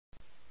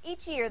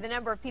Each year, the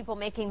number of people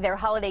making their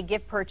holiday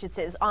gift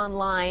purchases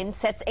online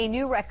sets a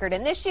new record,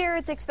 and this year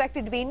it's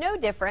expected to be no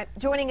different.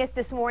 Joining us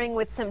this morning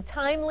with some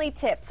timely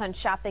tips on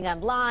shopping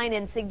online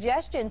and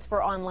suggestions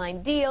for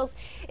online deals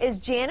is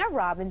Jana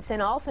Robinson,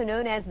 also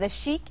known as the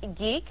Chic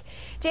Geek.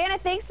 Jana,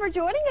 thanks for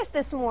joining us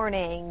this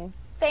morning.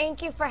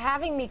 Thank you for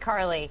having me,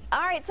 Carly.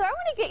 All right, so I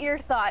want to get your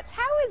thoughts.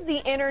 How has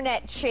the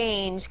internet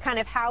changed kind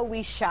of how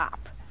we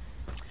shop?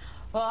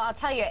 Well, I'll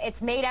tell you,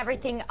 it's made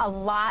everything a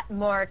lot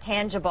more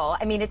tangible.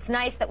 I mean, it's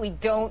nice that we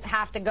don't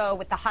have to go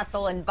with the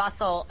hustle and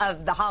bustle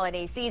of the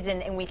holiday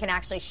season and we can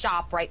actually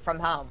shop right from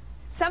home.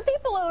 Some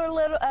people are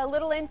a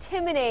little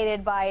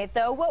intimidated by it,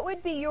 though. What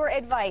would be your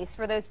advice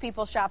for those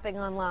people shopping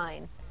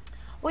online?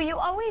 Well, you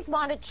always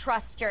want to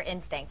trust your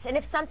instincts. And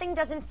if something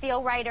doesn't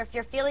feel right or if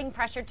you're feeling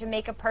pressured to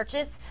make a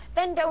purchase,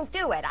 then don't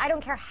do it. I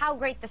don't care how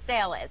great the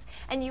sale is.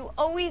 And you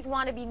always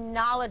want to be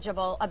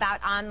knowledgeable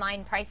about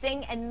online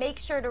pricing and make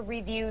sure to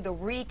review the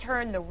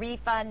return, the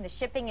refund, the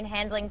shipping and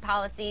handling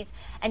policies,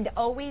 and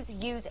always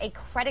use a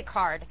credit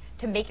card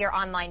to make your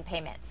online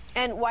payments.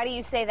 And why do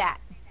you say that?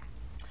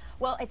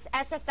 Well, it's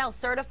SSL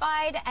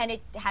certified and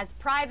it has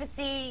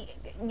privacy,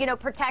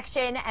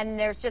 protection, and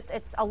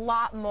it's a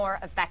lot more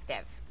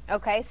effective.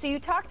 Okay, so you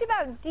talked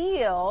about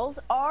deals.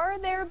 Are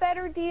there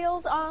better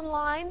deals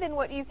online than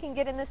what you can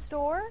get in the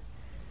store?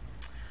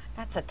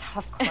 That's a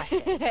tough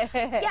question.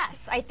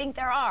 Yes, I think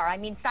there are. I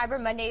mean, Cyber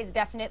Monday is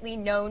definitely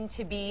known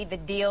to be the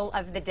deal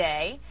of the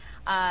day.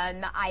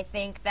 I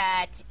think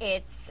that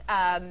it's,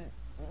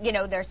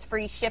 there's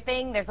free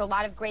shipping. There's a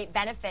lot of great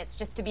benefits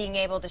just to being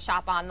able to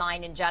shop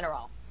online in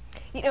general.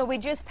 You know, we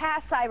just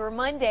passed Cyber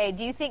Monday.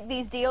 Do you think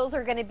these deals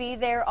are going to be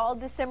there all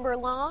December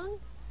long?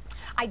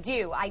 I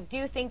do. I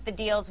do think the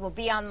deals will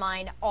be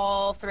online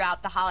all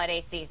throughout the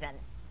holiday season.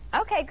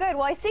 Okay, good.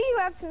 Well, I see you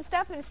have some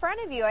stuff in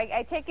front of you.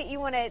 I take it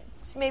you want to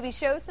maybe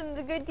show some of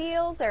the good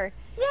deals, or?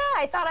 Yeah,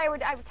 I thought I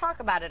would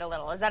talk about it a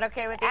little. Is that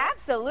okay with you?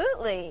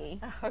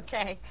 Absolutely.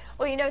 Okay.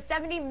 Well,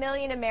 70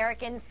 million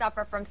Americans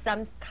suffer from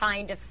some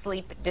kind of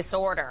sleep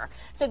disorder.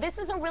 So this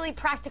is a really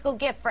practical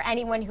gift for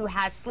anyone who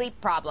has sleep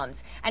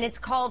problems. And it's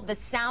called the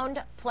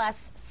Sound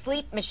Plus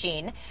Sleep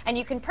Machine. And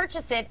you can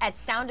purchase it at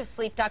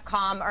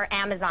soundofsleep.com or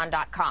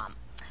amazon.com.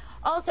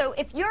 Also,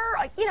 if you're,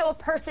 a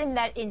person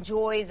that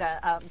enjoys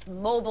a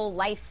mobile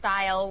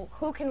lifestyle,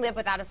 who can live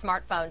without a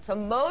smartphone? So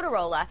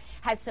Motorola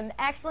has some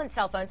excellent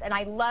cell phones, and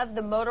I love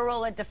the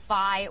Motorola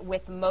Defy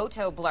with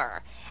Moto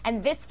Blur.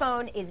 And this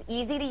phone is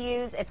easy to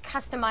use, it's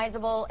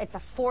customizable, it's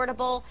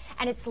affordable,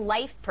 and it's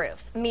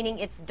life-proof, meaning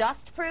it's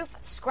dust-proof,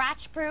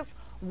 scratch-proof,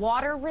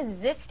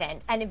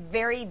 water-resistant, and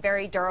very,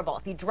 very durable.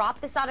 If you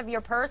drop this out of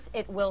your purse,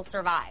 it will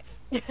survive.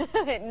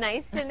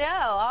 Nice to know.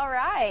 All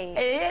right.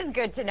 It is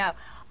good to know.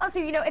 Also,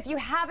 if you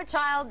have a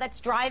child that's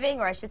driving,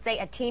 or I should say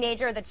a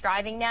teenager that's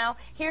driving now,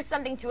 here's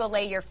something to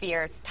allay your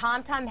fears.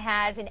 TomTom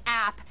has an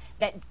app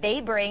that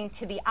they bring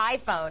to the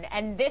iPhone,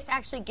 and this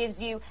actually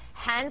gives you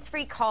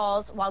hands-free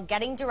calls while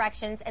getting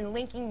directions and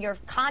linking your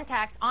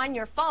contacts on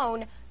your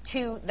phone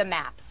to the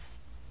maps.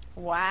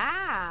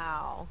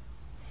 Wow.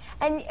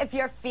 And if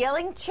you're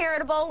feeling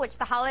charitable, which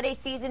the holiday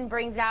season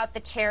brings out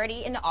the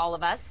charity in all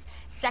of us,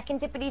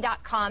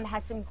 Secondipity.com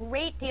has some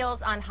great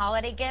deals on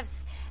holiday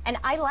gifts. And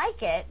I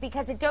like it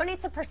because it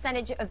donates a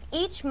percentage of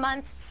each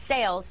month's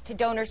sales to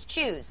Donors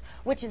Choose,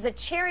 which is a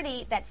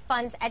charity that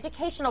funds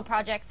educational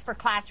projects for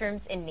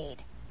classrooms in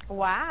need.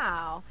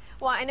 Wow.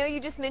 Well, I know you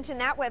just mentioned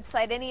that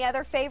website. Any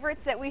other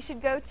favorites that we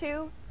should go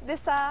to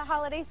this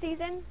holiday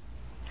season?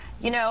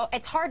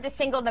 It's hard to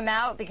single them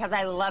out because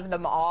I love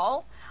them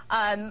all.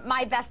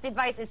 My best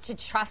advice is to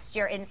trust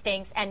your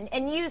instincts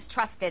and use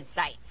trusted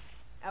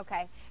sites.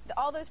 Okay.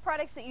 All those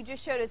products that you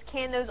just showed us,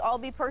 can those all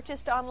be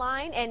purchased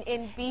online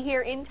and be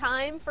here in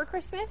time for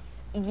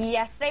Christmas?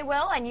 Yes, they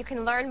will, and you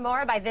can learn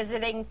more by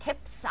visiting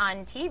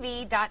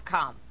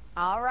tipsontv.com.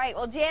 All right.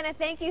 Well, Jana,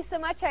 thank you so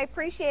much. I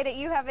appreciate it.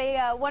 You have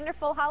a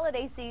wonderful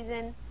holiday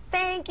season.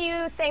 Thank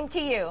you. Same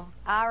to you.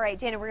 All right,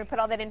 Jana, we're going to put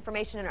all that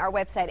information on our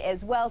website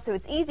as well, so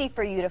it's easy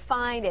for you to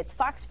find. It's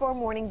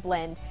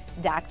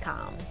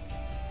fox4morningblend.com.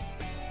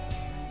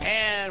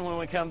 And when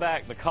we come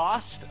back, the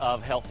cost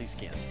of healthy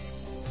skin.